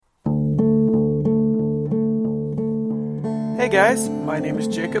Hey guys, my name is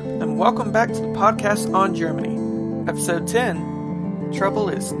Jacob, and welcome back to the podcast on Germany. Episode 10, Trouble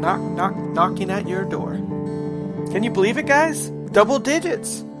is knocking at your door. Can you believe it, guys? Double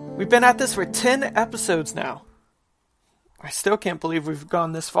digits! We've been at this for 10 episodes now. I still can't believe we've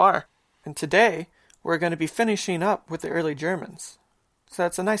gone this far. And today, we're going to be finishing up with the early Germans. So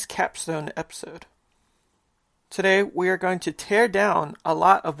that's a nice capstone episode. Today, we are going to tear down a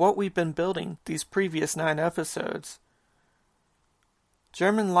lot of what we've been building these previous 9 episodes.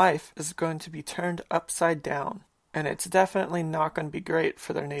 German life is going to be turned upside down, and it's definitely not going to be great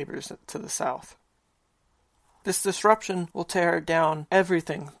for their neighbors to the south. This disruption will tear down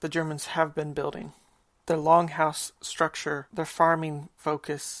everything the Germans have been building. Their longhouse structure, their farming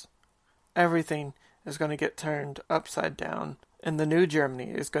focus, everything is going to get turned upside down, and the new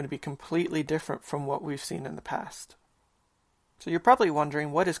Germany is going to be completely different from what we've seen in the past. So you're probably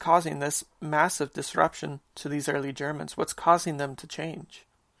wondering what is causing this massive disruption to these early Germans. What's causing them to change?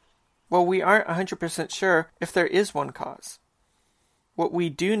 Well, we aren't 100% sure if there is one cause. What we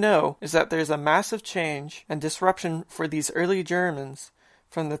do know is that there's a massive change and disruption for these early Germans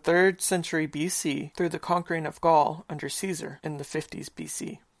from the 3rd century BC through the conquering of Gaul under Caesar in the 50s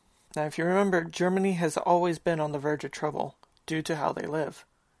BC. Now, if you remember, Germany has always been on the verge of trouble due to how they live.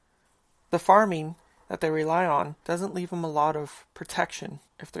 The farming that they rely on doesn't leave them a lot of protection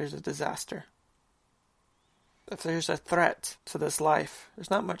if there's a disaster. If there's a threat to this life, there's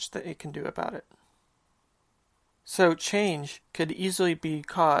not much that it can do about it. So change could easily be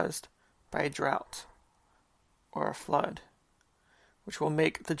caused by a drought or a flood, which will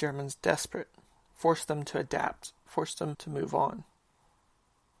make the Germans desperate, force them to adapt, force them to move on.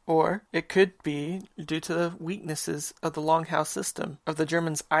 Or it could be due to the weaknesses of the Longhouse system, of the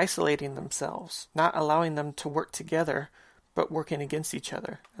Germans isolating themselves, not allowing them to work together, but working against each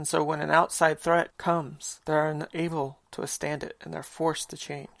other. And so when an outside threat comes, they're unable to withstand it, and they're forced to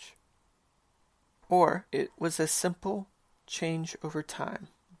change. Or it was a simple change over time,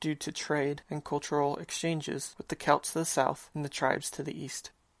 due to trade and cultural exchanges with the Celts to the south and the tribes to the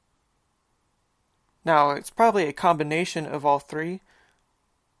east. Now, it's probably a combination of all three,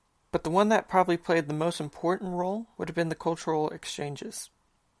 but the one that probably played the most important role would have been the cultural exchanges,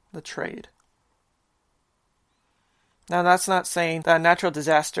 the trade. Now, that's not saying that a natural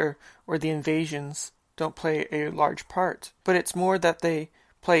disaster or the invasions don't play a large part, but it's more that they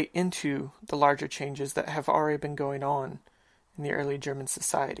play into the larger changes that have already been going on in the early German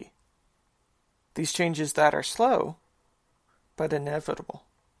society. These changes that are slow, but inevitable.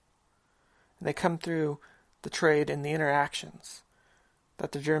 And they come through the trade and the interactions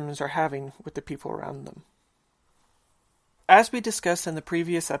that the Germans are having with the people around them. As we discussed in the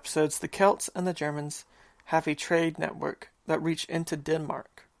previous episodes, the Celts and the Germans have a trade network that reached into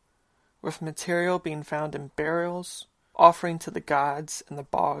Denmark, with material being found in burials, offering to the gods and the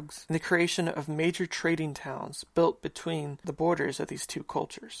bogs, and the creation of major trading towns built between the borders of these two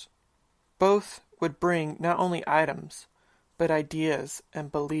cultures. Both would bring not only items, but ideas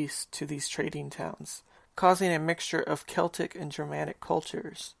and beliefs to these trading towns, causing a mixture of Celtic and Germanic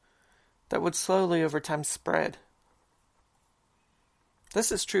cultures that would slowly over time spread.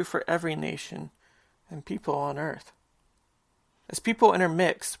 This is true for every nation and people on earth. As people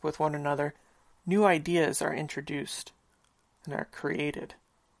intermix with one another, new ideas are introduced and are created.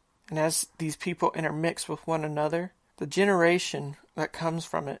 And as these people intermix with one another, the generation that comes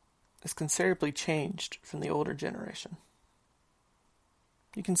from it is considerably changed from the older generation.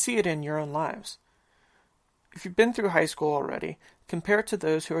 You can see it in your own lives. If you've been through high school already, compare it to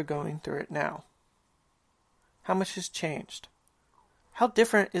those who are going through it now. How much has changed? How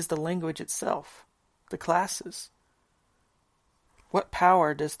different is the language itself? The classes? What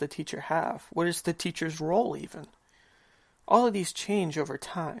power does the teacher have? What is the teacher's role even? All of these change over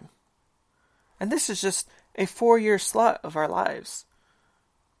time. And this is just a 4-year slot of our lives.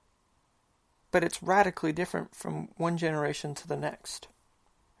 But it's radically different from one generation to the next.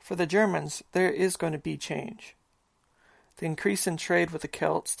 For the Germans, there is going to be change. The increase in trade with the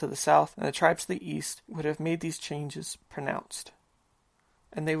Celts to the south and the tribes to the east would have made these changes pronounced,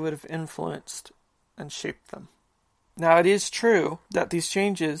 and they would have influenced and shaped them. Now, it is true that these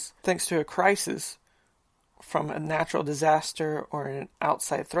changes, thanks to a crisis from a natural disaster or an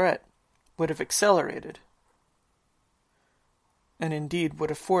outside threat, would have accelerated, and indeed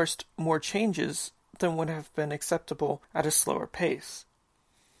would have forced more changes than would have been acceptable at a slower pace.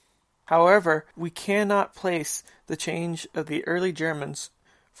 However, we cannot place the change of the early Germans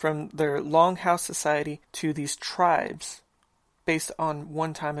from their Longhouse society to these tribes based on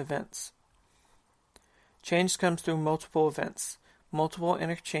one-time events. Change comes through multiple events, multiple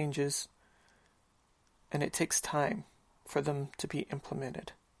interchanges, and it takes time for them to be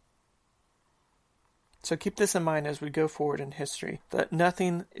implemented. So keep this in mind as we go forward in history, that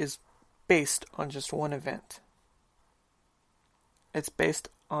nothing is based on just one event. It's based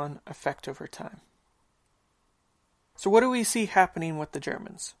on effect over time. So what do we see happening with the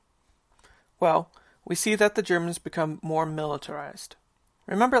Germans? Well, we see that the Germans become more militarized.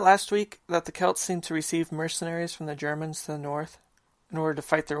 Remember last week that the Celts seemed to receive mercenaries from the Germans to the north in order to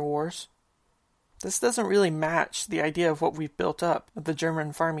fight their wars? This doesn't really match the idea of what we've built up with the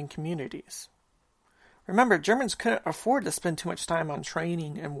German farming communities. Remember, Germans couldn't afford to spend too much time on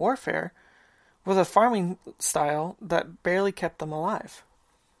training and warfare with a farming style that barely kept them alive.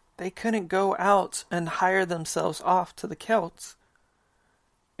 They couldn't go out and hire themselves off to the Celts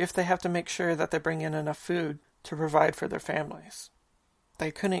if they have to make sure that they bring in enough food to provide for their families.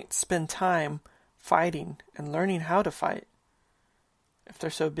 They couldn't spend time fighting and learning how to fight if they're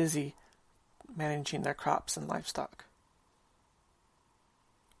so busy managing their crops and livestock.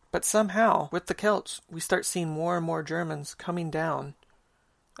 But somehow, with the Celts, we start seeing more and more Germans coming down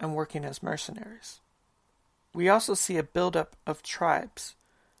and working as mercenaries. We also see a buildup of tribes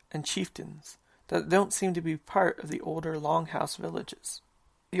and chieftains that don't seem to be part of the older longhouse villages.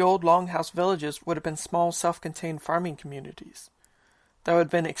 The old longhouse villages would have been small self-contained farming communities that would have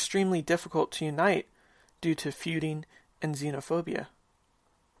been extremely difficult to unite due to feuding and xenophobia.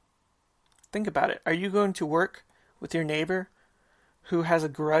 Think about it. Are you going to work with your neighbor who has a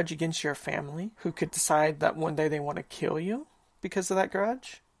grudge against your family, who could decide that one day they want to kill you because of that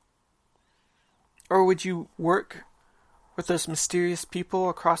grudge? Or would you work with those mysterious people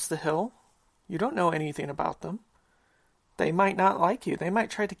across the hill? You don't know anything about them. They might not like you. They might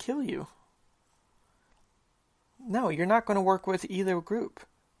try to kill you. No, you're not going to work with either group.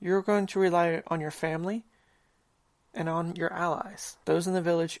 You're going to rely on your family and on your allies, those in the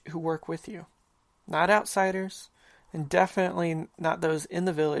village who work with you. Not outsiders, and definitely not those in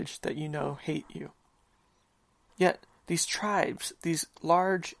the village that you know hate you. Yet, these tribes, these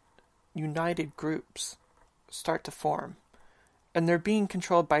large, united groups, start to form, and they're being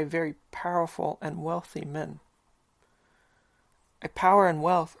controlled by very powerful and wealthy men. A power and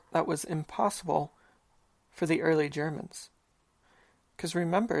wealth that was impossible for the early Germans. Because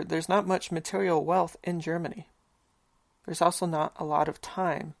remember, there's not much material wealth in Germany. There's also not a lot of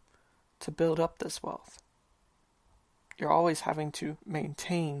time to build up this wealth. You're always having to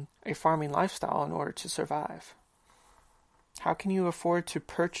maintain a farming lifestyle in order to survive. How can you afford to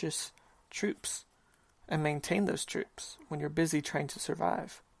purchase troops and maintain those troops when you're busy trying to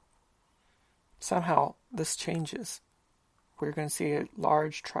survive? Somehow, this changes. We're going to see a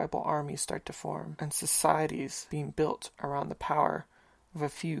large tribal army start to form and societies being built around the power of a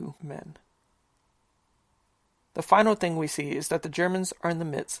few men. The final thing we see is that the Germans are in the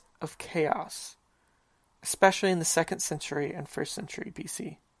midst of chaos, especially in the 2nd century and 1st century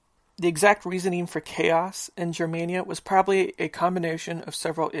BC. The exact reasoning for chaos in Germania was probably a combination of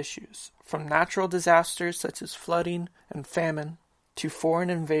several issues, from natural disasters such as flooding and famine, to foreign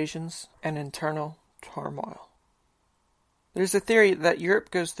invasions and internal turmoil. There's a theory that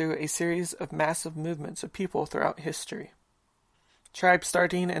Europe goes through a series of massive movements of people throughout history. Tribes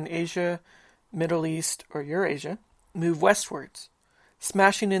starting in Asia, Middle East, or Eurasia move westwards,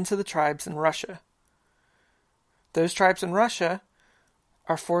 smashing into the tribes in Russia. Those tribes in Russia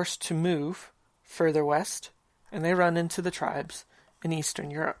are forced to move further west, and they run into the tribes in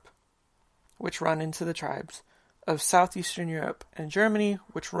Eastern Europe, which run into the tribes of Southeastern Europe and Germany,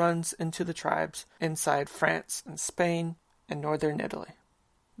 which runs into the tribes inside France and Spain and northern Italy.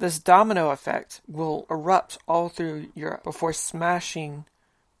 This domino effect will erupt all through Europe before smashing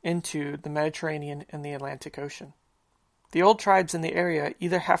into the Mediterranean and the Atlantic Ocean. The old tribes in the area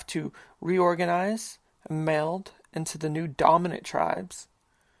either have to reorganize and meld into the new dominant tribes,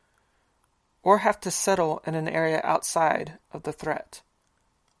 or have to settle in an area outside of the threat,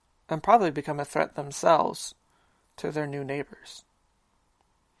 and probably become a threat themselves to their new neighbors.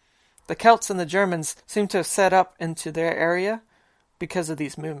 The Celts and the Germans seem to have set up into their area because of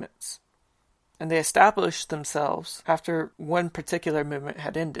these movements, and they established themselves after one particular movement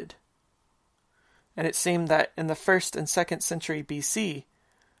had ended. And it seemed that in the 1st and 2nd century BC,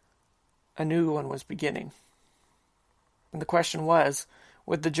 a new one was beginning. And the question was,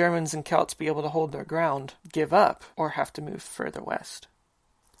 would the Germans and Celts be able to hold their ground, give up, or have to move further west?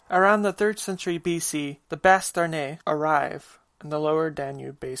 Around the 3rd century BC, the Bastarnais arrive in the lower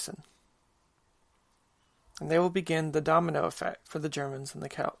Danube basin, and they will begin the domino effect for the Germans and the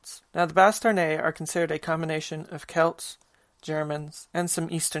Celts. Now, the Bastarnais are considered a combination of Celts, Germans, and some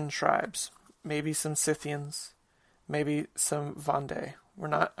eastern tribes, maybe some Scythians, maybe some Vendée. We're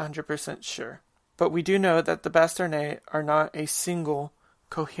not 100% sure. But we do know that the Bastarnae are not a single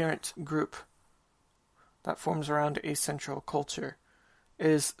coherent group that forms around a central culture. It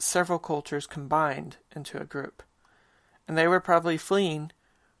is several cultures combined into a group. And they were probably fleeing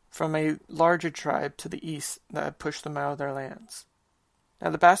from a larger tribe to the east that had pushed them out of their lands. Now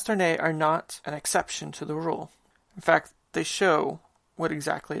the Bastarnae are not an exception to the rule. In fact, they show what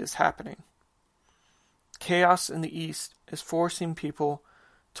exactly is happening. Chaos in the east is forcing people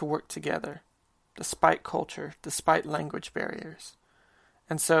to work together, despite culture, despite language barriers.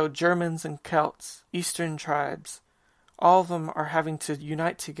 And so Germans and Celts, eastern tribes, all of them are having to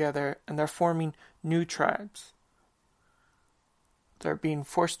unite together, and they're forming new tribes. They're being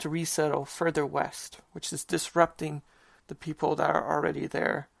forced to resettle further west, which is disrupting the people that are already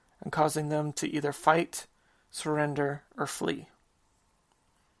there and causing them to either fight, surrender, or flee.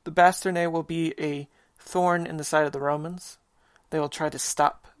 The Bastarnae will be a thorn in the side of the Romans. They will try to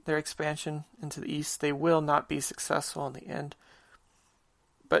stop their expansion into the east. They will not be successful in the end.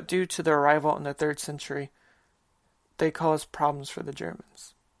 But due to their arrival in the 3rd century, they cause problems for the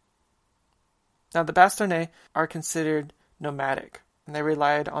Germans. Now the Bastarnae are considered nomadic, and they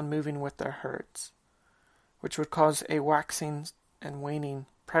relied on moving with their herds, which would cause a waxing and waning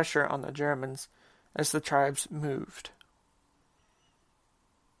pressure on the Germans as the tribes moved.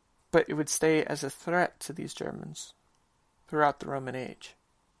 But it would stay as a threat to these Germans throughout the Roman age.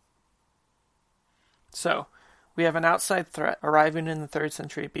 So, we have an outside threat arriving in the 3rd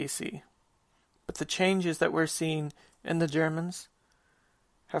century BC, but the changes that we're seeing in the Germans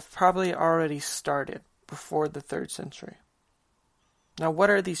have probably already started before the 3rd century. Now, what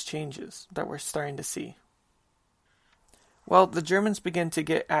are these changes that we're starting to see? Well, the Germans begin to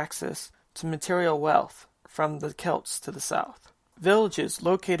get access to material wealth from the Celts to the south. Villages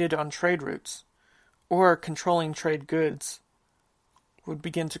located on trade routes or controlling trade goods would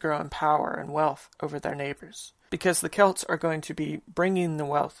begin to grow in power and wealth over their neighbors, because the Celts are going to be bringing the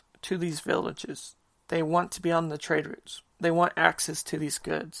wealth to these villages. They want to be on the trade routes. They want access to these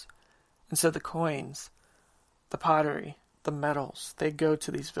goods. And so the coins, the pottery, the metals, they go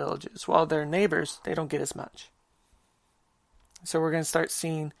to these villages, while their neighbors, they don't get as much. So we're going to start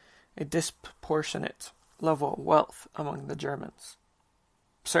seeing a disproportionate level of wealth among the Germans.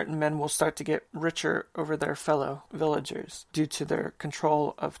 Certain men will start to get richer over their fellow villagers due to their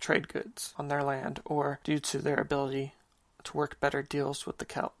control of trade goods on their land, or due to their ability to work better deals with the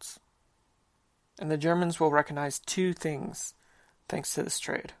Celts. And the Germans will recognize two things thanks to this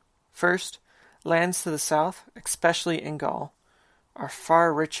trade. First, lands to the south, especially in Gaul, are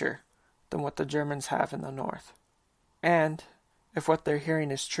far richer than what the Germans have in the north. And, if what they're hearing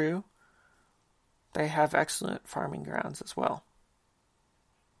is true, they have excellent farming grounds as well.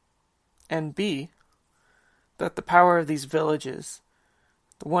 And B, that the power of these villages,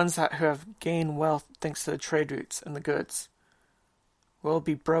 the ones who have gained wealth thanks to the trade routes and the goods, will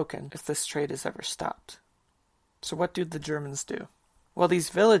be broken if this trade is ever stopped. So what do the Germans do? Well, these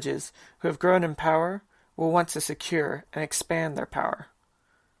villages who have grown in power will want to secure and expand their power,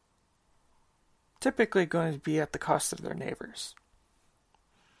 typically going to be at the cost of their neighbors.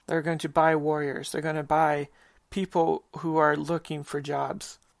 They're going to buy warriors. They're going to buy people who are looking for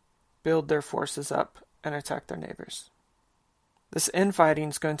jobs, build their forces up, and attack their neighbors. This infighting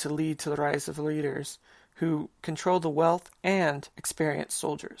is going to lead to the rise of leaders who control the wealth and experienced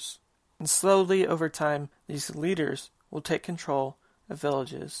soldiers. And slowly over time, these leaders will take control of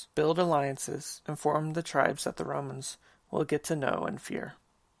villages, build alliances, and form the tribes that the Romans will get to know and fear.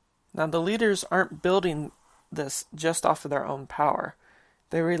 Now, the leaders aren't building this just off of their own power.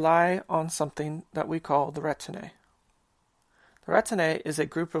 They rely on something that we call the retinue. The retinue is a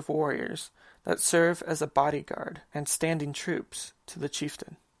group of warriors that serve as a bodyguard and standing troops to the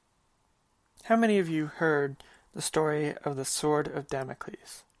chieftain. How many of you heard the story of the Sword of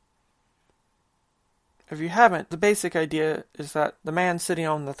Damocles? If you haven't, the basic idea is that the man sitting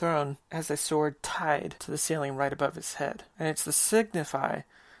on the throne has a sword tied to the ceiling right above his head. And it's to signify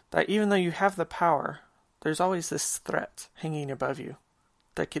that even though you have the power, there's always this threat hanging above you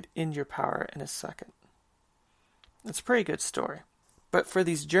that could end your power in a second. It's a pretty good story. But for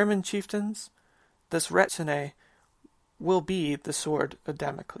these German chieftains, this retinue will be the Sword of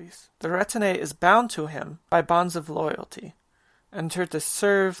Damocles. The retinue is bound to him by bonds of loyalty, and are to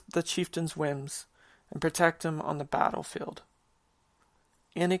serve the chieftain's whims and protect him on the battlefield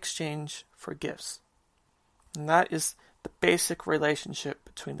in exchange for gifts. And that is the basic relationship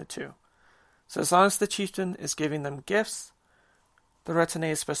between the two. So as long as the chieftain is giving them gifts, the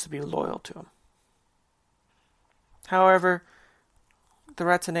retinue is supposed to be loyal to him. However, the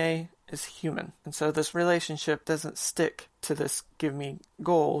retinue is human, and so this relationship doesn't stick to this give me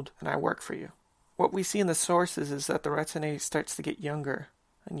gold and I work for you. What we see in the sources is that the retinue starts to get younger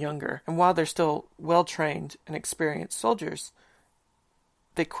and younger, and while they're still well-trained and experienced soldiers,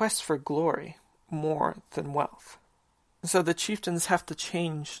 they quest for glory more than wealth. So the chieftains have to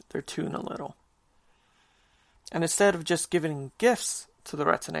change their tune a little. And instead of just giving gifts to the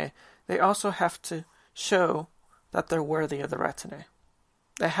retinue, they also have to show that they're worthy of the retinue.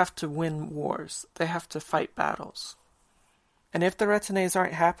 They have to win wars. They have to fight battles. And if the retinues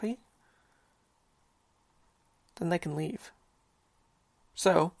aren't happy, then they can leave.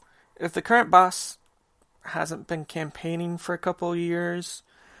 So, if the current boss hasn't been campaigning for a couple of years,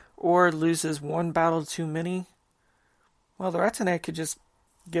 or loses one battle too many, well, the retinue could just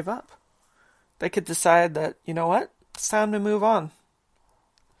give up. They could decide that, you know what, it's time to move on.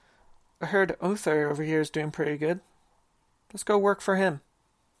 I heard Uther over here is doing pretty good. Let's go work for him.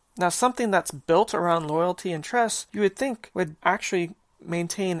 Now, something that's built around loyalty and trust, you would think would actually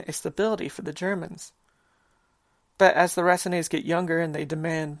maintain a stability for the Germans. But as the retinues get younger and they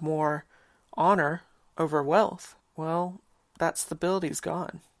demand more honor over wealth, well, that stability's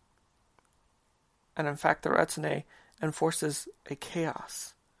gone. And in fact, the retinue enforces a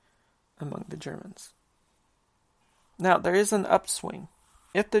chaos among the Germans. Now, there is an upswing.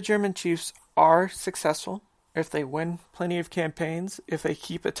 If the German chiefs are successful, if they win plenty of campaigns, if they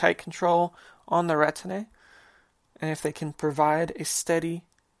keep a tight control on the retinue, and if they can provide a steady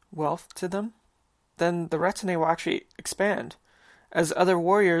wealth to them, then the retinue will actually expand. As other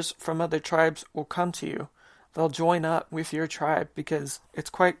warriors from other tribes will come to you, they'll join up with your tribe because it's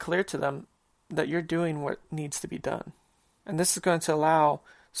quite clear to them that you're doing what needs to be done. And this is going to allow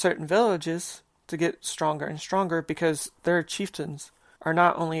certain villages to get stronger and stronger because their chieftains are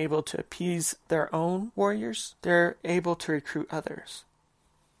not only able to appease their own warriors, they're able to recruit others.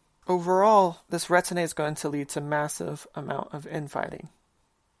 Overall, this retinue is going to lead to massive amount of infighting,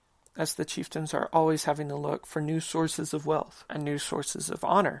 as the chieftains are always having to look for new sources of wealth and new sources of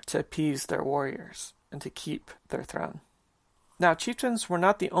honor to appease their warriors and to keep their throne. Now, chieftains were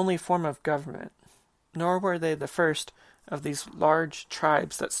not the only form of government, nor were they the first of these large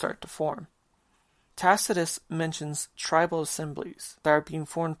tribes that start to form. Tacitus mentions tribal assemblies that are being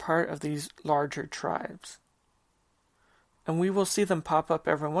formed part of these larger tribes. And we will see them pop up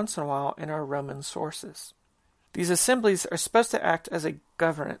every once in a while in our Roman sources. These assemblies are supposed to act as a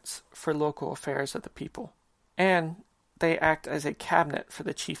governance for local affairs of the people, and they act as a cabinet for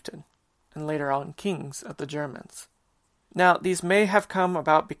the chieftain, and later on kings of the Germans. Now, these may have come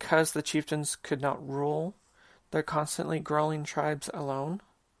about because the chieftains could not rule their constantly growing tribes alone,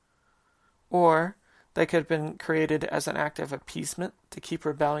 or they could have been created as an act of appeasement to keep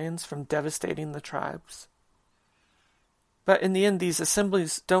rebellions from devastating the tribes. But in the end, these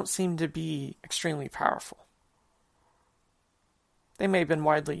assemblies don't seem to be extremely powerful. They may have been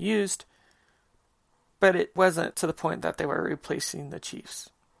widely used, but it wasn't to the point that they were replacing the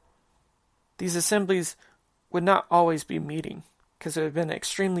chiefs. These assemblies would not always be meeting, because it would have been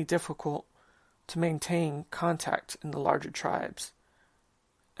extremely difficult to maintain contact in the larger tribes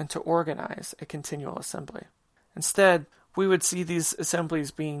and to organize a continual assembly. Instead, we would see these assemblies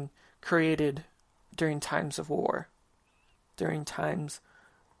being created during times of war, during times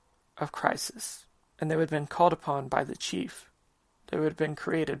of crisis, and they would have been called upon by the chief. They would have been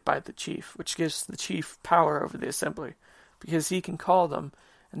created by the chief, which gives the chief power over the assembly, because he can call them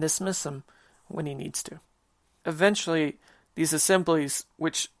and dismiss them when he needs to. Eventually, these assemblies,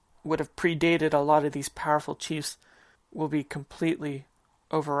 which would have predated a lot of these powerful chiefs, will be completely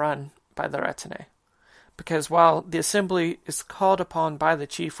overrun by the retinue. Because while the assembly is called upon by the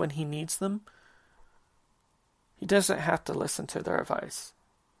chief when he needs them, he doesn't have to listen to their advice.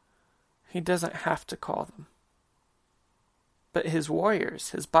 He doesn't have to call them. But his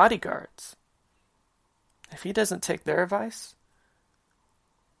warriors, his bodyguards, if he doesn't take their advice,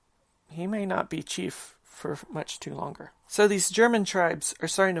 he may not be chief for much too longer. So these German tribes are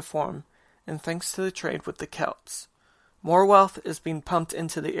starting to form, and thanks to the trade with the Celts, more wealth is being pumped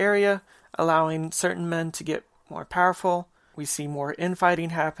into the area, allowing certain men to get more powerful. We see more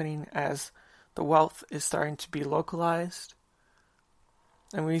infighting happening as the wealth is starting to be localized.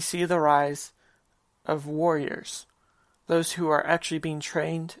 And we see the rise of warriors, those who are actually being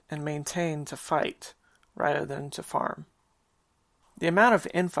trained and maintained to fight rather than to farm. The amount of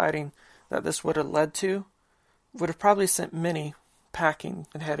infighting that this would have led to would have probably sent many packing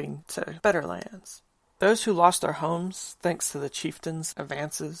and heading to better lands. Those who lost their homes thanks to the chieftains'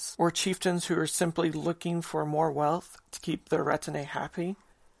 advances, or chieftains who are simply looking for more wealth to keep their retinue happy,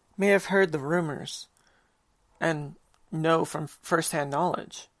 may have heard the rumors and know from first-hand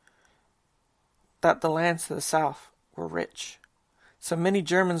knowledge that the lands to the south were rich, So many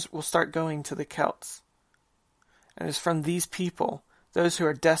Germans will start going to the Celts. And it's from these people, those who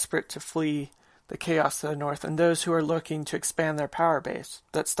are desperate to flee the chaos to the north, and those who are looking to expand their power base,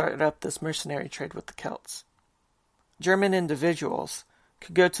 that started up this mercenary trade with the Celts. German individuals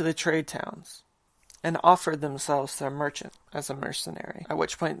could go to the trade towns and offer themselves to a merchant as a mercenary, at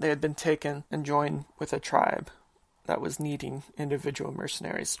which point they had been taken and joined with a tribe that was needing individual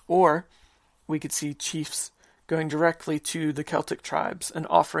mercenaries. Or we could see chiefs going directly to the Celtic tribes and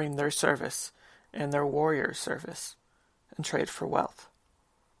offering their service and their warrior service and trade for wealth.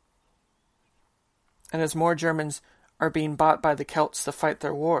 And as more Germans are being bought by the Celts to fight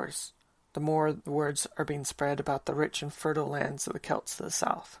their wars, the more the words are being spread about the rich and fertile lands of the Celts to the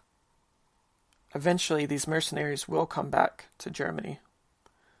south. Eventually, these mercenaries will come back to Germany,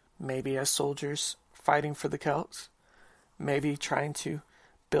 maybe as soldiers fighting for the Celts, maybe trying to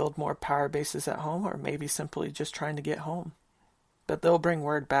build more power bases at home, or maybe simply just trying to get home. But they'll bring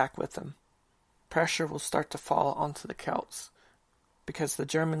word back with them. Pressure will start to fall onto the Celts, because the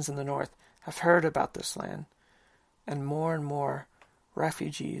Germans in the north have heard about this land, and more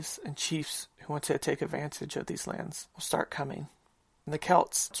refugees and chiefs who want to take advantage of these lands will start coming. And the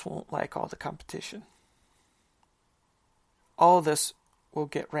Celts won't like all the competition. All of this will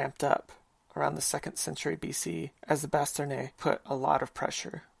get ramped up around the 2nd century BC as the Bastarnae put a lot of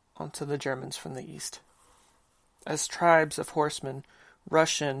pressure onto the Germans from the east. As tribes of horsemen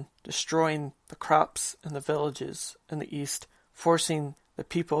rush in, destroying the crops and the villages in the east, forcing the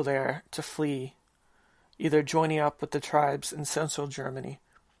people there to flee, either joining up with the tribes in central Germany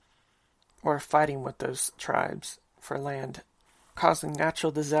or fighting with those tribes for land, causing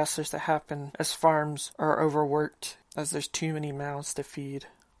natural disasters to happen as farms are overworked, as there's too many mouths to feed.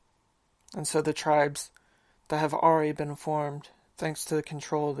 And so the tribes that have already been formed, thanks to the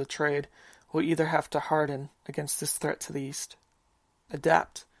control of the trade, will either have to harden against this threat to the east,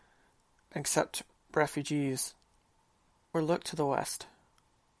 adapt, accept refugees, or look to the west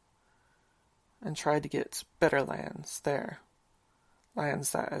and try to get better lands there,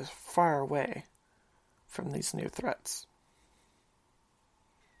 lands that is far away from these new threats.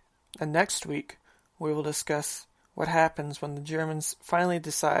 And next week, we will discuss what happens when the Germans finally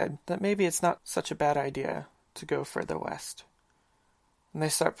decide that maybe it's not such a bad idea to go further west. And they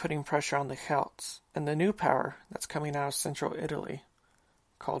start putting pressure on the Celts and the new power that's coming out of central Italy,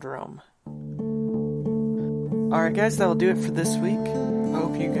 called Rome. Alright guys, that'll do it for this week. I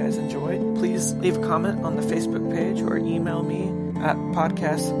hope you guys enjoyed. Please leave a comment on the Facebook page or email me at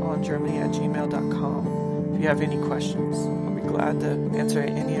podcastongermany@gmail.com if you have any questions. I'll be glad to answer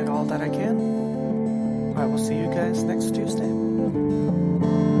any and all that I can. I will see you guys next Tuesday.